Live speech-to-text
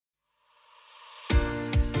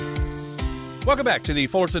Welcome back to the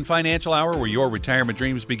Fullerton Financial Hour, where your retirement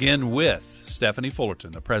dreams begin with Stephanie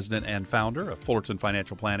Fullerton, the president and founder of Fullerton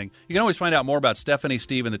Financial Planning. You can always find out more about Stephanie,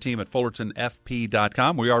 Steve, and the team at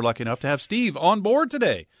FullertonFP.com. We are lucky enough to have Steve on board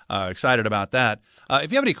today. Excited about that.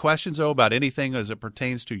 If you have any questions, though, about anything as it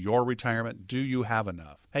pertains to your retirement, do you have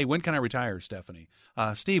enough? Hey, when can I retire, Stephanie?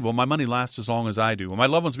 Steve, will my money last as long as I do? Will my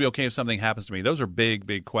loved ones be okay if something happens to me? Those are big,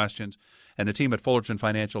 big questions. And the team at Fullerton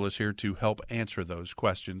Financial is here to help answer those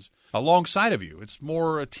questions alongside of you. It's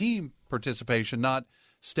more a team participation, not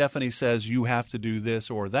Stephanie says you have to do this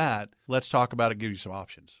or that. Let's talk about it, give you some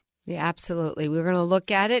options. Yeah, absolutely. We're going to look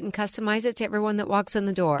at it and customize it to everyone that walks in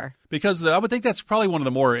the door. Because I would think that's probably one of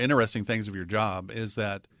the more interesting things of your job is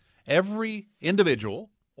that every individual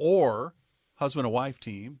or husband and wife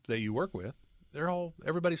team that you work with,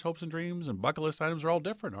 everybody's hopes and dreams and bucket list items are all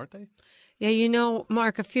different, aren't they? Yeah,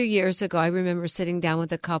 Mark, a few years ago, I remember sitting down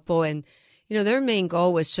with a couple and, their main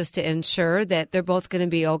goal was just to ensure that they're both going to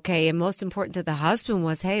be okay. And most important to the husband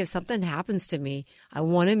was, hey, if something happens to me, I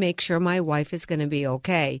want to make sure my wife is going to be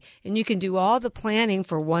okay. And you can do all the planning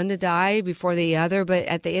for one to die before the other. But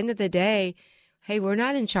at the end of the day, hey, we're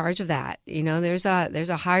not in charge of that. There's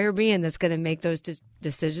a higher being that's going to make those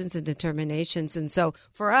decisions and determinations. And so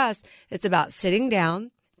for us, it's about sitting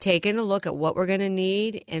down, taking a look at what we're going to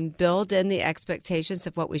need and build in the expectations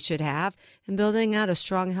of what we should have and building out a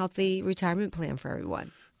strong, healthy retirement plan for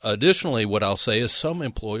everyone. Additionally, what I'll say is some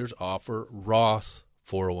employers offer Roth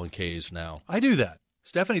 401ks now. I do that.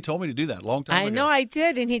 Stephanie told me to do that a long time ago. I know I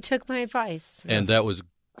did, and he took my advice. And that was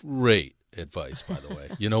great advice, by the way.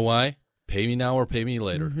 You know why? Pay me now or pay me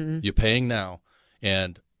later. Mm-hmm. You're paying now,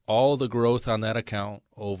 and all the growth on that account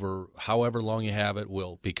over however long you have it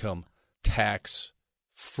will become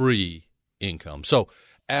tax-free income. So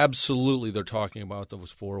absolutely they're talking about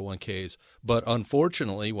those 401ks. But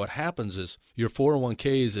unfortunately, what happens is your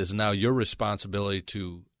 401ks is now your responsibility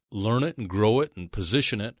to learn it and grow it and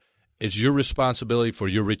position it. It's your responsibility for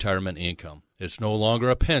your retirement income. It's no longer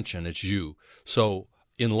a pension. It's you. So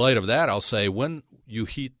in light of that, I'll say when you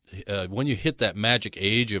hit that magic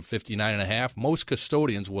age of 59 and a half, most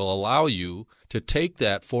custodians will allow you to take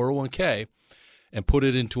that 401k and put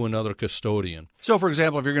it into another custodian. So, for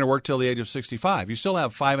example, if you're going to work till the age of 65, you still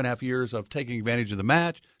have 5.5 years of taking advantage of the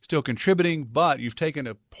match, still contributing, but you've taken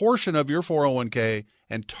a portion of your 401k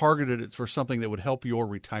and targeted it for something that would help your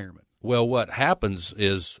retirement. Well, what happens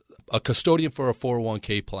is a custodian for a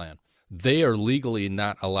 401k plan, they are legally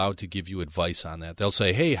not allowed to give you advice on that. They'll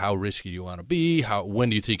say, hey, how risky do you want to be? When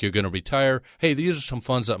do you think you're going to retire? Hey, these are some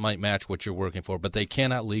funds that might match what you're working for, but they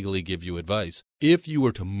cannot legally give you advice. If you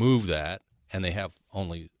were to move that, and they have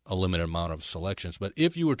only a limited amount of selections, but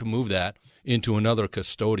if you were to move that into another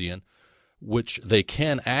custodian, which they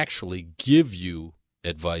can actually give you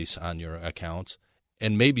advice on your accounts,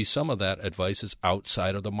 and maybe some of that advice is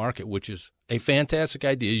outside of the market, which is a fantastic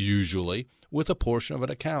idea usually with a portion of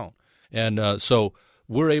an account. And so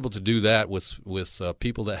we're able to do that with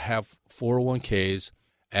people that have 401ks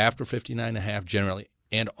after 59 and a half generally,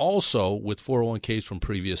 and also with 401ks from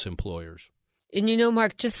previous employers. And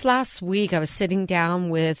Mark, just last week I was sitting down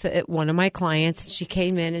with one of my clients, and she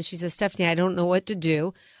came in and she said, Stephanie, I don't know what to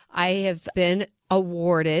do. I have been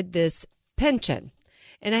awarded this pension,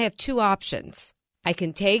 and I have two options. I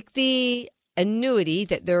can take the annuity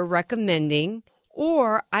that they're recommending,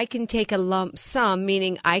 or I can take a lump sum,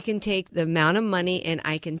 meaning I can take the amount of money and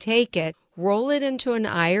I can take it, roll it into an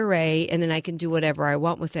IRA, and then I can do whatever I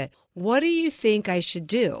want with it. What do you think I should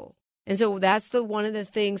do? And so that's one of the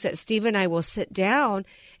things that Steve and I will sit down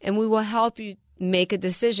and we will help you make a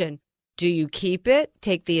decision. Do you keep it,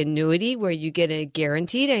 take the annuity where you get a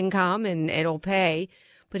guaranteed income and it'll pay?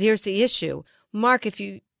 But here's the issue. Mark, if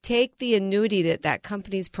you take the annuity that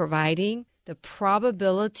company's providing, the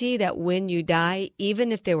probability that when you die,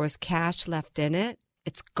 even if there was cash left in it,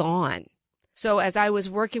 it's gone. So as I was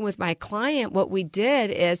working with my client, what we did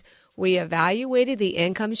is we evaluated the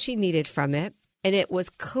income she needed from it. And it was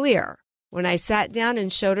clear. When I sat down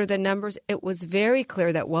and showed her the numbers, it was very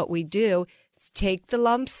clear that what we do is take the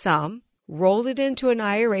lump sum, roll it into an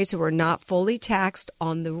IRA so we're not fully taxed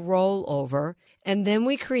on the rollover, and then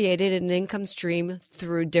we created an income stream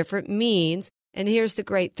through different means. And here's the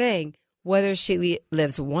great thing. Whether she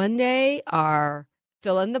lives one day or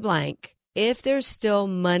fill in the blank, if there's still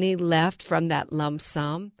money left from that lump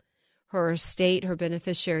sum, her estate, her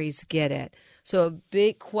beneficiaries get it. So a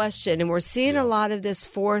big question, and we're seeing a lot of this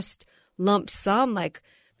forced lump sum, like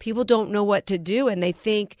people don't know what to do, and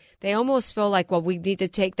they almost feel like, well, we need to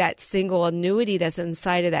take that single annuity that's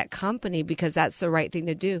inside of that company because that's the right thing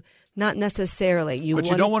to do. Not necessarily. But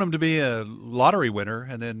you don't want them to be a lottery winner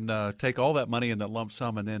and then take all that money in that lump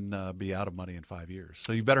sum and then be out of money in 5 years.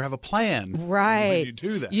 So you better have a plan when you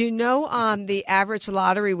do that. The average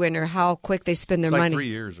lottery winner, how quick they spend their money. It's like 3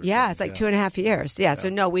 years or it's like 2.5 years. Yeah, so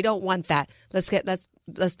no, we don't want that.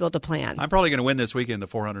 Let's build a plan. I'm probably going to win this weekend the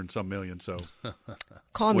 400 and some million, so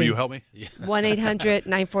call me. Will you help me?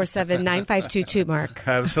 1-800-947-9522, Mark.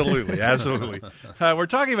 Absolutely. We're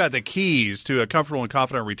talking about the keys to a comfortable and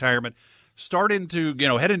confident retirement. Start into,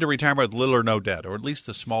 head into retirement with little or no debt, or at least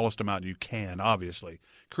the smallest amount you can, obviously.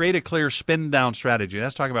 Create a clear spend-down strategy.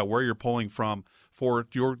 That's talking about where you're pulling from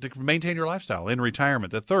to maintain your lifestyle in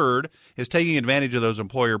retirement. The third is taking advantage of those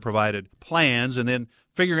employer-provided plans and then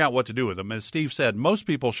figuring out what to do with them. As Steve said, most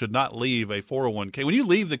people should not leave a 401k. When you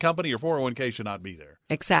leave the company, your 401k should not be there.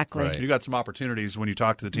 Exactly. Right. You got some opportunities when you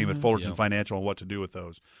talk to the team at Fullerton Financial on what to do with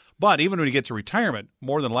those. But even when you get to retirement,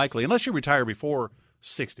 more than likely, unless you retire before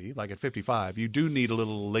 60, like at 55, you do need a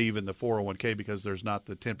little leave in the 401k because there's not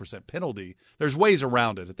the 10% penalty. There's ways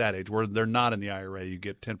around it at that age where they're not in the IRA, you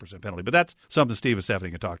get 10% penalty. But that's something Steve and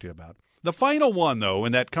Stephanie can talk to you about. The final one, though,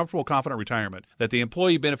 in that comfortable, confident retirement that the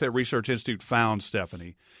Employee Benefit Research Institute found,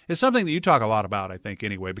 Stephanie, is something that you talk a lot about, I think,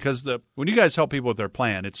 anyway, because when you guys help people with their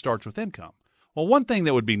plan, it starts with income. Well, one thing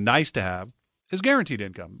that would be nice to have is guaranteed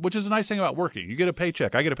income, which is a nice thing about working. You get a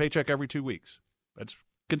paycheck. I get a paycheck every 2 weeks. That's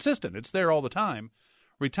consistent. It's there all the time.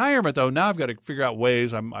 Retirement, though, now I've got to figure out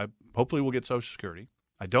ways. I hopefully will get Social Security.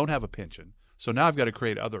 I don't have a pension. So now I've got to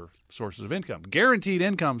create other sources of income. Guaranteed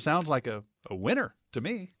income sounds like a winner to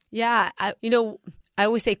me. Yeah. I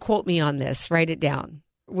always say, quote me on this, write it down.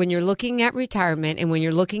 When you're looking at retirement and when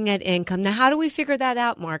you're looking at income, now how do we figure that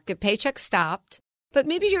out, Mark? The paycheck stopped, but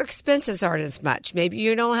maybe your expenses aren't as much. Maybe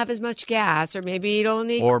you don't have as much gas, or maybe you don't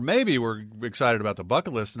need... Or maybe we're excited about the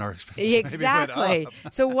bucket list and our expenses exactly. maybe went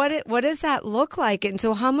up. So what does that look like? And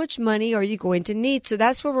so how much money are you going to need? So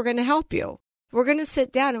that's where we're going to help you. We're going to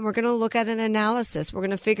sit down and we're going to look at an analysis. We're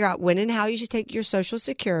going to figure out when and how you should take your Social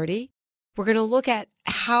Security. We're going to look at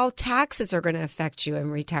how taxes are going to affect you in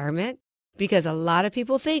retirement, because a lot of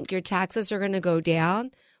people think your taxes are going to go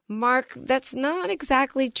down. Mark, that's not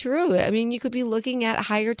exactly true. I mean, you could be looking at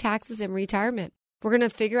higher taxes in retirement. We're going to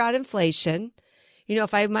figure out inflation.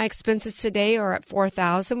 If my expenses today are at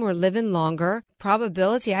 $4,000, we're living longer.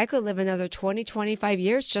 Probability I could live another 20, 25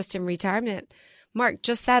 years just in retirement. Mark,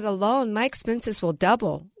 just that alone, my expenses will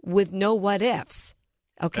double with no what ifs.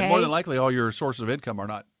 Okay. And more than likely, all your sources of income are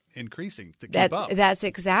not increasing to keep up. That's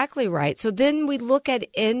exactly right. So then we look at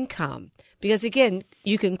income, because again,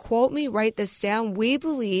 you can quote me, write this down. We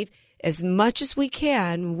believe as much as we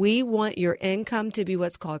can, we want your income to be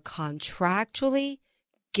what's called contractually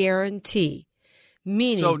guaranteed.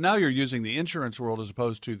 Meaning, so now you're using the insurance world as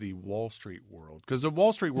opposed to the Wall Street world, because the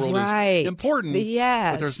Wall Street world is important,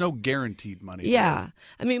 but there's no guaranteed money. Yeah.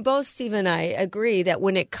 I mean, both Steve and I agree that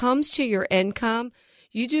when it comes to your income,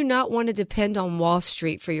 you do not want to depend on Wall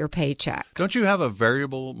Street for your paycheck. Don't you have a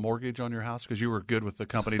variable mortgage on your house because you were good with the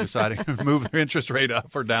company deciding to move their interest rate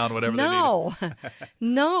up or down, whatever they needed?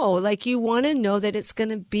 No. Like, you want to know that it's going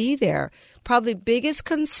to be there. Probably biggest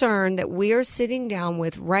concern that we are sitting down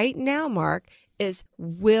with right now, Mark, is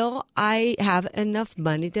will I have enough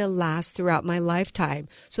money to last throughout my lifetime?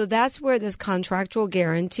 So that's where this contractual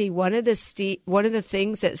guarantee, one of the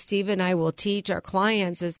things that Steve and I will teach our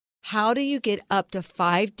clients is, how do you get up to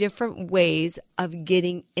 5 different ways of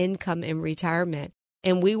getting income in retirement?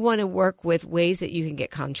 And we want to work with ways that you can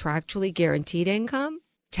get contractually guaranteed income,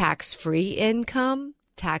 tax-free income,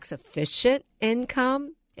 tax-efficient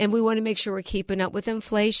income, and we want to make sure we're keeping up with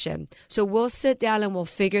inflation. So we'll sit down and we'll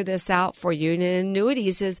figure this out for you. And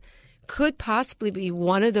annuities could possibly be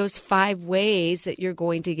one of those 5 ways that you're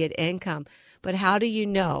going to get income. But how do you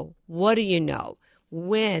know? What do you know?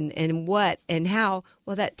 When and what and how?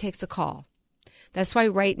 Well, that takes a call. That's why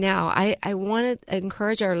right now I want to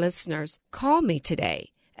encourage our listeners, call me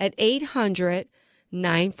today at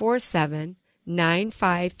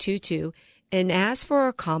 800-947-9522 and ask for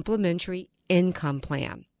a complimentary income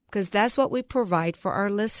plan, because that's what we provide for our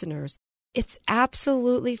listeners. It's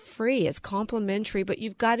absolutely free. It's complimentary, but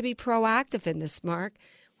you've got to be proactive in this, Mark.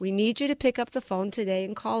 We need you to pick up the phone today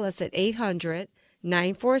and call us at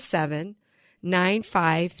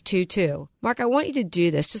 800-947-9522. Mark, I want you to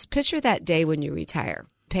do this. Just picture that day when you retire.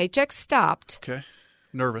 Paycheck stopped. Okay.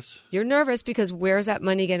 Nervous. You're nervous because where's that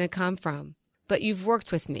money going to come from? But you've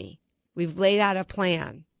worked with me. We've laid out a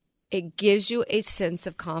plan. It gives you a sense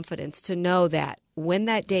of confidence to know that when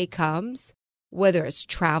that day comes, whether it's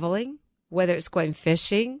traveling, whether it's going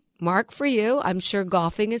fishing. Mark, for you, I'm sure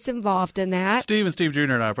golfing is involved in that. Steve Jr.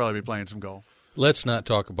 and I will probably be playing some golf. Let's not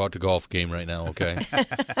talk about the golf game right now, okay?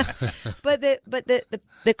 But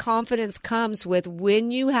the confidence comes with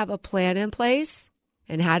when you have a plan in place.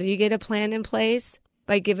 And how do you get a plan in place?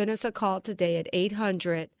 By giving us a call today at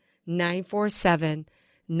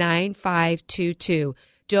 800-947-9522.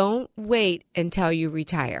 Don't wait until you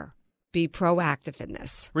retire. Be proactive in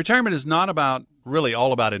this. Retirement is not really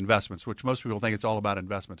all about investments, which most people think it's all about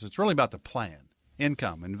investments. It's really about the plan.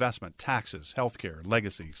 Income, investment, taxes, healthcare,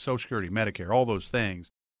 legacy, Social Security, Medicare, all those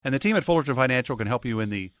things. And the team at Fullerton Financial can help you in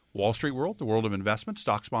the Wall Street world, the world of investments,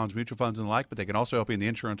 stocks, bonds, mutual funds, and the like, but they can also help you in the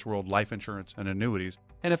insurance world, life insurance, and annuities.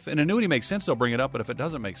 And if an annuity makes sense, they'll bring it up, but if it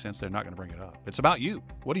doesn't make sense, they're not going to bring it up. It's about you.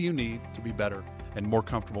 What do you need to be better and more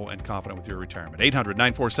comfortable and confident with your retirement?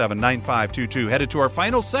 800-947-9522. Headed to our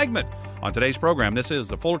final segment on today's program. This is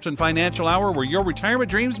the Fullerton Financial Hour, where your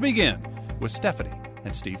retirement dreams begin, with Stephanie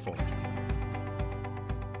and Steve Fullerton.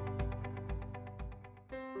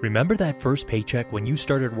 Remember that first paycheck when you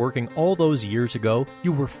started working all those years ago?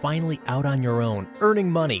 You were finally out on your own,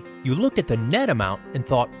 earning money. You looked at the net amount and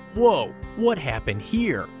thought, whoa, what happened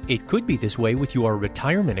here? It could be this way with your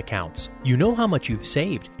retirement accounts. You know how much you've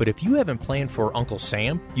saved, but if you haven't planned for Uncle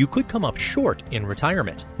Sam, you could come up short in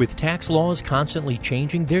retirement. With tax laws constantly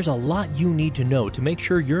changing, there's a lot you need to know to make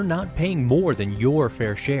sure you're not paying more than your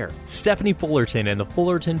fair share. Stephanie Fullerton and the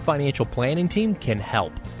Fullerton Financial Planning Team can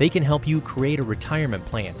help. They can help you create a retirement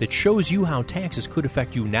plan that shows you how taxes could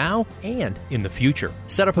affect you now and in the future.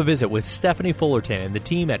 Set up a visit with Stephanie Fullerton and the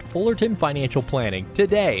team at Fullerton Financial Planning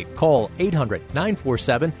today. Call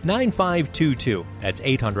 800-947-9522. That's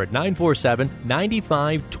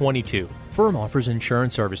 800-947-9522. Firm offers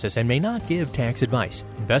insurance services and may not give tax advice.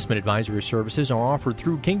 Investment advisory services are offered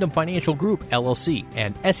through Kingdom Financial Group, LLC,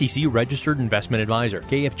 an SEC-registered investment advisor.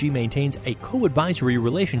 KFG maintains a co-advisory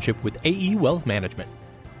relationship with AE Wealth Management.